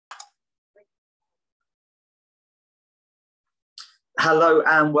Hello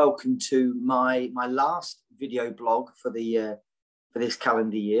and welcome to my last video blog for this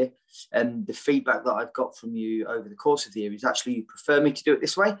calendar year. And the feedback that I've got from you over the course of the year is actually you prefer me to do it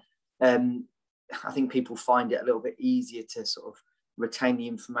this way. I think people find it a little bit easier to sort of retain the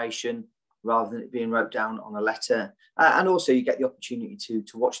information rather than it being wrote down on a letter. And also you get the opportunity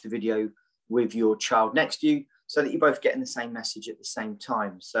to watch the video with your child next to you so that you're both getting the same message at the same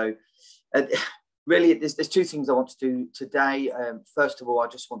time. So really, there's two things I want to do today. First of all, I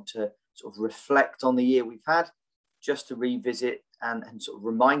just want to sort of reflect on the year we've had, just to revisit and sort of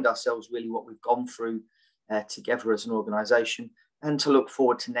remind ourselves really what we've gone through together as an organisation, and to look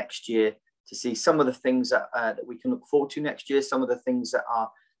forward to next year to see some of the things that we can look forward to next year, some of the things that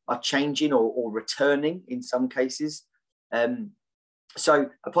are changing or returning in some cases. So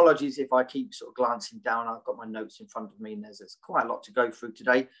apologies if I keep sort of glancing down. I've got my notes in front of me and there's quite a lot to go through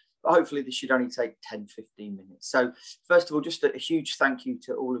today. But hopefully this should only take 10, 15 minutes. So first of all, just a huge thank you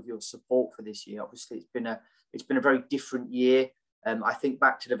to all of your support for this year. Obviously, it's been a very different year. I think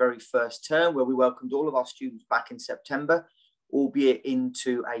back to the very first term where we welcomed all of our students back in September, albeit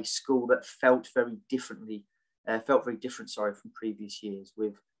into a school that felt very different, from previous years,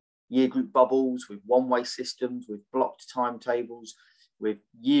 with year group bubbles, with one-way systems, with blocked timetables, with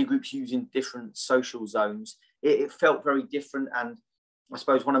year groups using different social zones. It felt very different, and I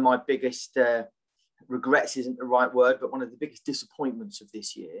suppose one of my biggest regrets isn't the right word, but one of the biggest disappointments of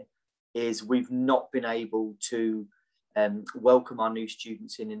this year is we've not been able to welcome our new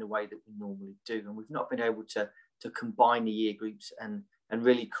students in a way that we normally do. And we've not been able to combine the year groups and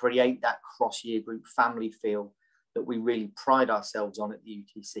really create that cross-year group family feel that we really pride ourselves on at the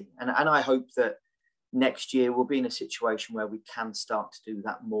UTC. And I hope that next year we'll be in a situation where we can start to do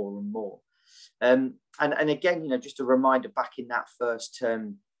that more and more. And again, just a reminder, back in that first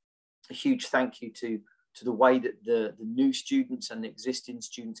term, a huge thank you to the way that the new students and the existing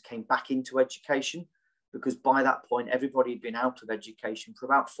students came back into education, because by that point, everybody had been out of education for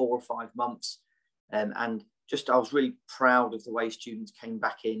about 4 or 5 months. And I was really proud of the way students came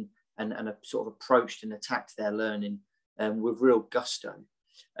back in and sort of approached and attacked their learning with real gusto.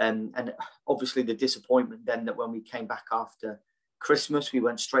 And obviously the disappointment then that when we came back after Christmas, we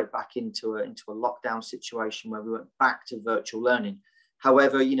went straight back into a lockdown situation where we went back to virtual learning.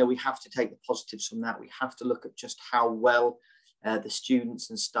 However, we have to take the positives from that. We have to look at just how well the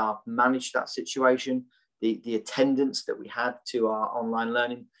students and staff managed that situation. The attendance that we had to our online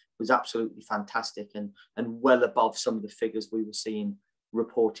learning was absolutely fantastic and well above some of the figures we were seeing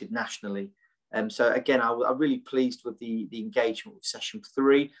reported nationally. So again, I'm really pleased with the engagement with session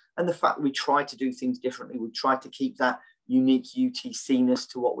 3 and the fact that we tried to do things differently. We tried to keep that unique UTC-ness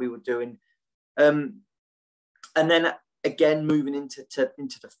to what we were doing. And then again, moving into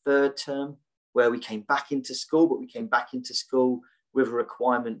the third term, where we came back into school, but we came back into school with a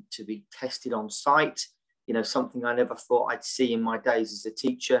requirement to be tested on site. Something I never thought I'd see in my days as a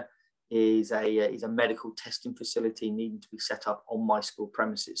teacher is a medical testing facility needing to be set up on my school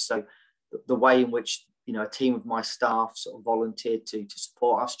premises. So the way in which a team of my staff sort of volunteered to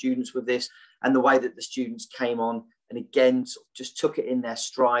support our students with this, and the way that the students came on and again sort of just took it in their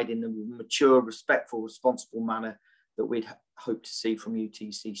stride in the mature, respectful, responsible manner that we'd hope to see from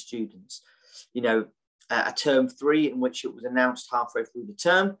UTC students. A term 3 in which it was announced halfway through the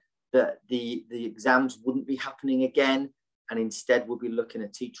term that the exams wouldn't be happening again, and instead we'll be looking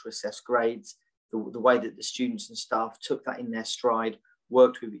at teacher assessed grades. The way that the students and staff took that in their stride,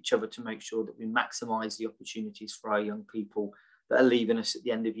 worked with each other to make sure that we maximise the opportunities for our young people that are leaving us at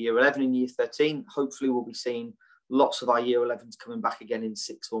the end of year 11 and year 13. Hopefully we'll be seeing lots of our year 11s coming back again in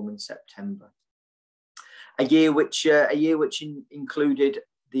sixth form in September. A year which included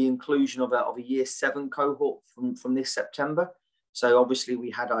the inclusion of a year 7 cohort from this September. So obviously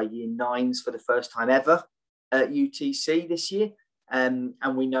we had our year 9s for the first time ever at UTC this year. And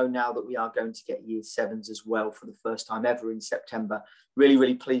we know now that we are going to get year 7s as well for the first time ever in September. Really,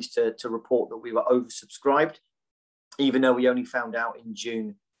 really pleased to report that we were oversubscribed, even though we only found out in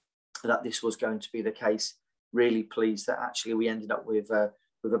June that this was going to be the case. Really pleased that actually we ended up with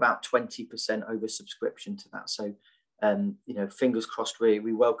about 20% oversubscription to that. So, fingers crossed,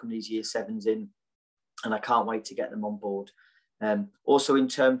 we welcome these year 7s in, and I can't wait to get them on board. Also in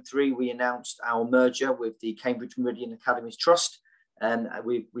term 3, we announced our merger with the Cambridge Meridian Academies Trust. And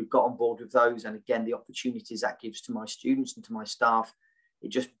we've got on board with those. And again, the opportunities that gives to my students and to my staff, it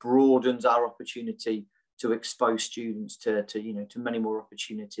just broadens our opportunity to expose students to many more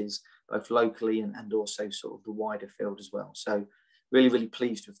opportunities, both locally and also sort of the wider field as well. So really, really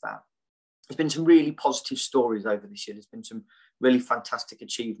pleased with that. There's been some really positive stories over this year. There's been some really fantastic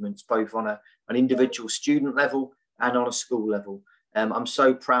achievements, both on an individual student level and on a school level. I'm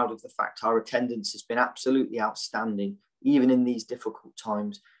so proud of the fact our attendance has been absolutely outstanding, even in these difficult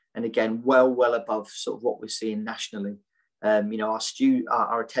times. And again, well above sort of what we're seeing nationally. You know,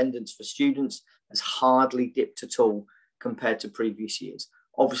 our attendance for students has hardly dipped at all compared to previous years.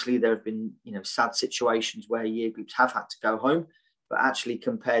 Obviously, there have been, you know, sad situations where year groups have had to go home, but actually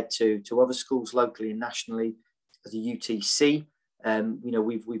compared to other schools locally and nationally, as a UTC, you know,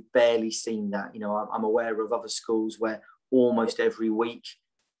 we've barely seen that. You know, I'm aware of other schools where almost every week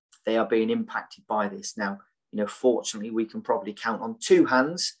they are being impacted by this. Now, you know, fortunately, we can probably count on two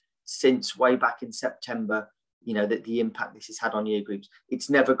hands since way back in September, you know, that the impact this has had on year groups. It's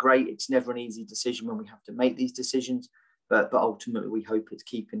never great. It's never an easy decision when we have to make these decisions, but ultimately we hope it's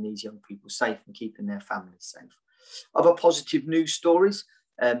keeping these young people safe and keeping their families safe. Other positive news stories,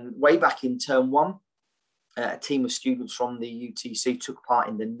 way back in term one, a team of students from the UTC took part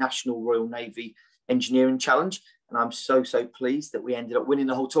in the National Royal Navy Engineering Challenge. And I'm so pleased that we ended up winning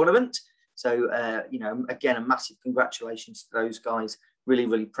the whole tournament. So, you know, again, a massive congratulations to those guys.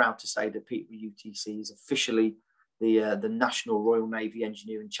 Really proud to say that Peterborough UTC is officially the National Royal Navy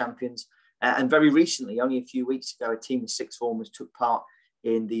Engineering Champions. And very recently, only a few weeks ago, a team of sixth formers took part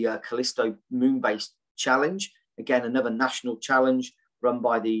in the Callisto Moon-based Challenge. Again, another national challenge run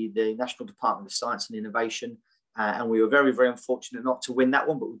by the National Department of Science and Innovation. And we were very unfortunate not to win that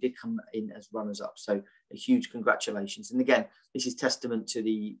one, but we did come in as runners-up. So a huge congratulations. And again, this is testament to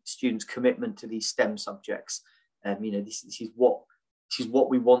the students' commitment to these STEM subjects. You know, this is what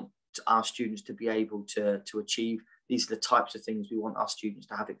we want our students to be able to achieve. These are the types of things we want our students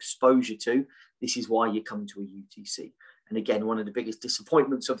to have exposure to. This is why you come to a UTC. And again, one of the biggest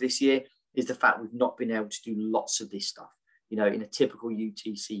disappointments of this year is the fact we've not been able to do lots of this stuff. You know, in a typical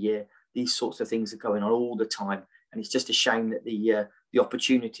UTC year, these sorts of things are going on all the time. And it's just a shame that the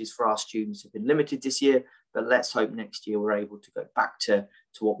opportunities for our students have been limited this year, but let's hope next year we're able to go back to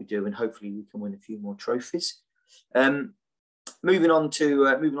what we do, and hopefully we can win a few more trophies. Moving on to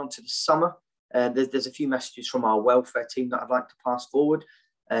the summer, there's a few messages from our welfare team that I'd like to pass forward.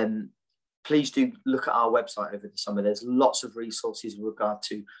 Please do look at our website over the summer. There's lots of resources in regard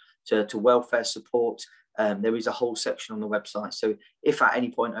to welfare support. There is a whole section on the website. So if at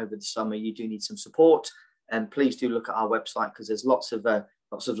any point over the summer you do need some support, please do look at our website, because there's lots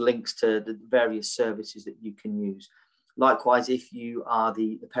of links to the various services that you can use. Likewise, if you are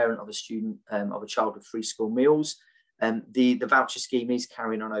the parent of a student, of a child with free school meals, the voucher scheme is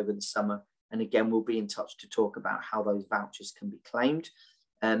carrying on over the summer. And again, we'll be in touch to talk about how those vouchers can be claimed.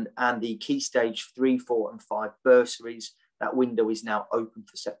 And the Key Stage 3, 4 and 5 bursaries, that window is now open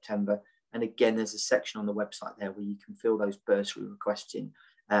for September. And again, there's a section on the website there where you can fill those bursary requests in.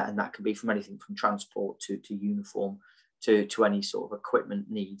 And that can be from anything from transport to uniform to any sort of equipment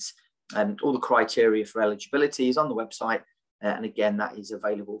needs. All the criteria for eligibility is on the website. And again, that is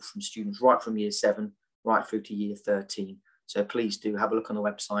available from students right from year 7 right through to year 13. So please do have a look on the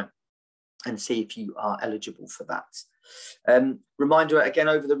website and see if you are eligible for that. Reminder again,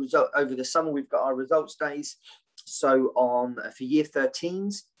 over the summer, we've got our results days. So for year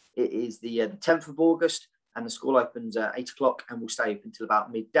 13s, it is the 10th of August, and the school opens at 8 o'clock and will stay open until about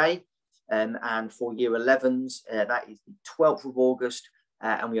midday. And for year 11s, that is the 12th of August,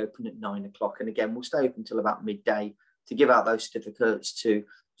 and we open at 9 o'clock. And again, we'll stay open until about midday to give out those certificates, to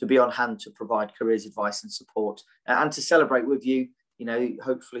be on hand to provide careers advice and support, and to celebrate with you, you know,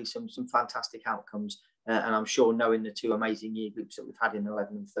 hopefully some fantastic outcomes. And I'm sure, knowing the two amazing year groups that we've had in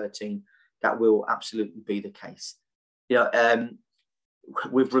 11 and 13, that will absolutely be the case. You know,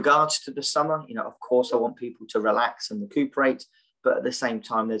 with regards to the summer, you know, of course, I want people to relax and recuperate, but at the same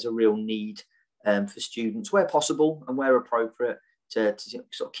time, there's a real need for students, where possible and where appropriate, to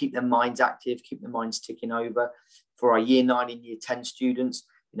sort of keep their minds active, keep their minds ticking over. For our year 9 and year 10 students,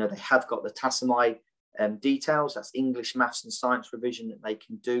 you know, they have got the TASMI details. That's English, Maths and Science revision that they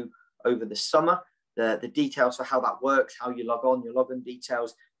can do over the summer. The details for how that works, how you log on, your login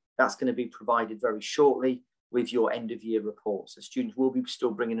details, that's going to be provided very shortly with your end of year report. So students will be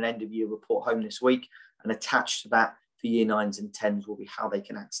still bringing an end of year report home this week, and attached to that for year 9s and 10s will be how they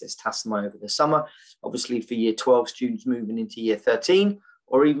can access TASMI over the summer. Obviously for year 12 students moving into year 13,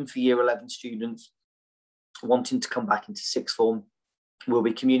 or even for year 11 students wanting to come back into sixth form, we'll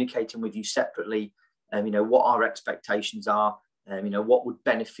be communicating with you separately, you know, what our expectations are, you know, what would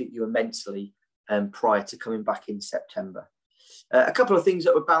benefit you immensely prior to coming back in September. A couple of things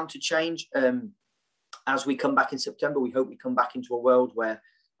that were bound to change as we come back in September. We hope we come back into a world where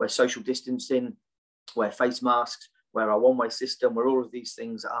social distancing, where face masks, where our one-way system, where all of these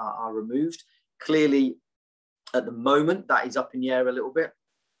things are removed. Clearly, at the moment, that is up in the air a little bit.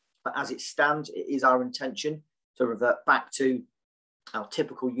 But as it stands, it is our intention to revert back to our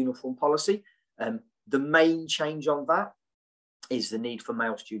typical uniform policy. The main change on that is the need for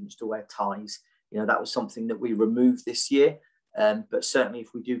male students to wear ties. That was something that we removed this year. But certainly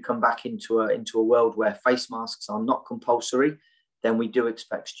if we do come back into a world where face masks are not compulsory, then we do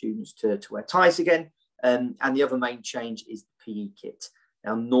expect students to wear ties again. And the other main change is the PE kit.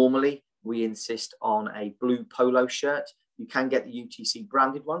 Now, normally we insist on a blue polo shirt. You can get the UTC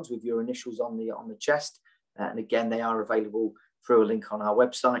branded ones with your initials on the chest. And again, they are available through a link on our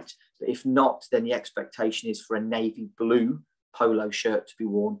website. But if not, then the expectation is for a navy blue polo shirt to be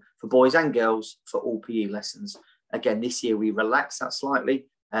worn for boys and girls for all PE lessons. Again, this year we relaxed that slightly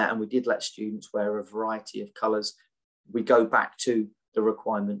and we did let students wear a variety of colours. We go back to the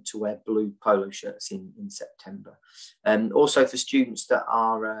requirement to wear blue polo shirts in September. Also for students that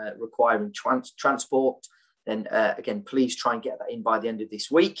are requiring transport, then again, please try and get that in by the end of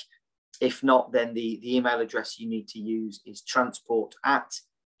this week. If not, then the email address you need to use is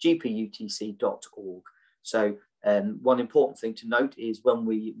transport@gputc.org. So one important thing to note is when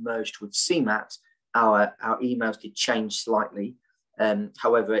we merged with CMAT, our emails did change slightly.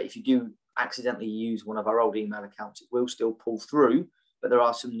 However, if you do accidentally use one of our old email accounts, it will still pull through, but there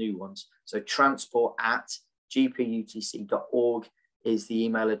are some new ones. So transport@gputc.org is the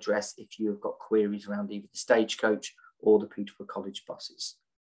email address if you have got queries around either the Stagecoach or the Peterborough College buses.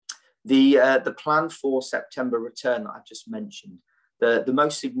 The plan for September return that I've just mentioned, the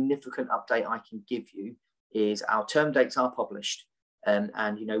most significant update I can give you is our term dates are published. And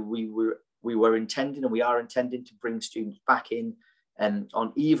we were intending and we are intending to bring students back in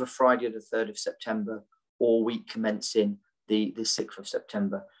on either Friday the 3rd of September or week commencing the 6th of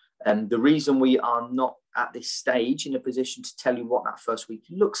September. The reason we are not at this stage in a position to tell you what that first week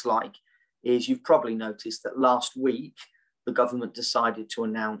looks like is you've probably noticed that last week the government decided to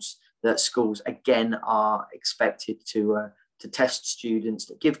announce that schools again are expected to test students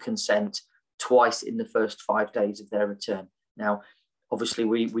that give consent twice in the first 5 days of their return. Now, obviously,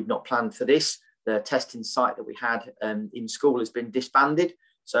 we'd not planned for this. The testing site that we had in school has been disbanded.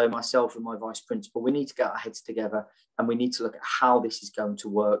 So myself and my vice principal, we need to get our heads together and we need to look at how this is going to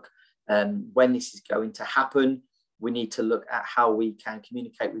work, when this is going to happen. We need to look at how we can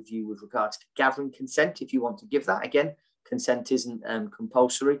communicate with you with regards to gathering consent if you want to give that. Again, consent isn't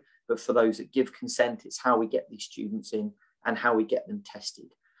compulsory, but for those that give consent, it's how we get these students in and how we get them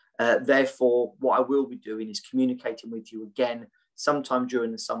tested. Therefore, what I will be doing is communicating with you again sometime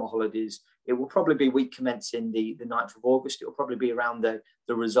during the summer holidays. It will probably be week commencing the 9th of August. It will probably be around the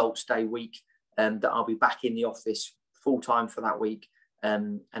results day week that I'll be back in the office full time for that week.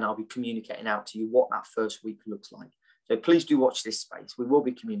 And I'll be communicating out to you what that first week looks like. So please do watch this space. We will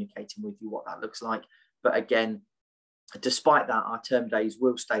be communicating with you what that looks like. But again, despite that, our term days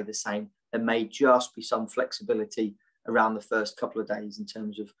will stay the same. There may just be some flexibility around the first couple of days in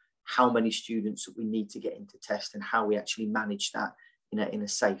terms of how many students that we need to get into test and how we actually manage that in a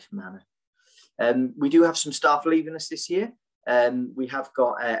safe manner. We do have some staff leaving us this year. We have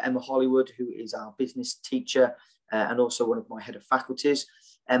got Emma Hollywood, who is our business teacher and also one of my head of faculties.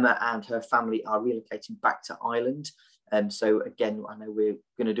 Emma and her family are relocating back to Ireland. So again, I know we're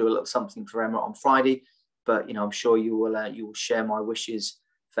going to do a little something for Emma on Friday, but I'm sure you will share my wishes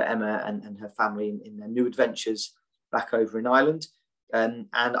for Emma and her family in their new adventures back over in Ireland. And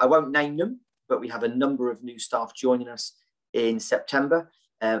I won't name them, but we have a number of new staff joining us in September.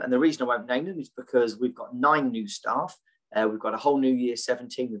 And the reason I won't name them is because we've got 9 new staff. We've got a whole new year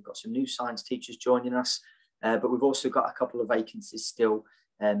 17. We've got some new science teachers joining us, but we've also got a couple of vacancies still.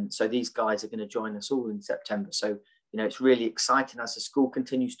 So these guys are going to join us all in September. So, it's really exciting as the school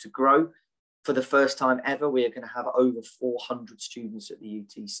continues to grow. For the first time ever, we are going to have over 400 students at the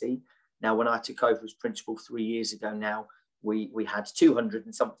UTC. Now, when I took over as principal 3 years ago now, we had 200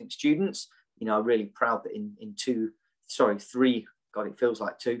 and something students. I'm really proud that in 3, God, it feels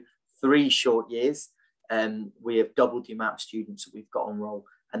like 3 short years, we have doubled the amount of students that we've got on roll,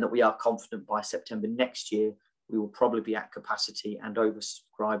 and that we are confident by September next year, we will probably be at capacity and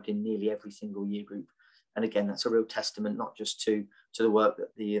oversubscribed in nearly every single year group. And again, that's a real testament, not just to the work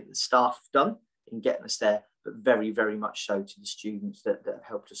that the staff have done in getting us there, but very, very much so to the students that have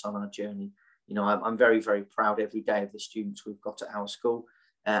helped us on our journey. I'm very, very proud every day of the students we've got at our school.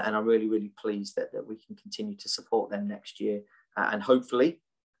 And I'm really, really pleased that we can continue to support them next year. And hopefully,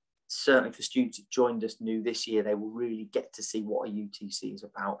 certainly for students that joined us new this year, they will really get to see what a UTC is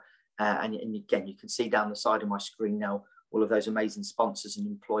about. And again, you can see down the side of my screen now, all of those amazing sponsors and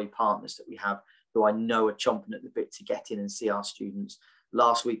employee partners that we have, who I know are chomping at the bit to get in and see our students.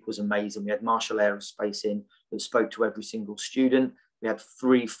 Last week was amazing. We had Marshall Aerospace in that spoke to every single student. We had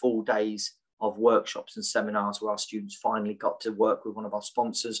 3 full days of workshops and seminars where our students finally got to work with one of our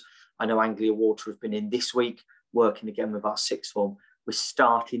sponsors. I know Anglia Water have been in this week, working again with our sixth form. We're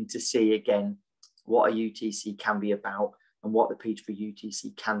starting to see again what a UTC can be about and what the Peterborough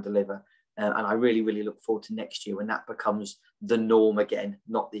UTC can deliver. And I really, really look forward to next year when that becomes the norm again,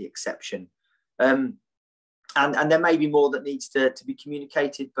 not the exception. And there may be more that needs to be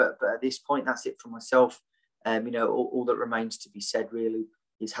communicated, but at this point, that's it from myself. All that remains to be said really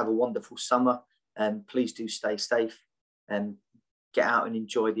is have a wonderful summer. Please do stay safe and get out and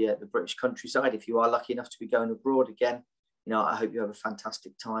enjoy the British countryside. If you are lucky enough to be going abroad again, I hope you have a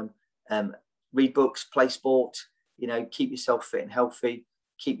fantastic time. Read books, play sport, keep yourself fit and healthy,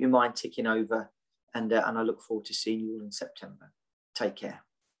 keep your mind ticking over. And I look forward to seeing you all in September. Take care.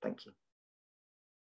 Thank you.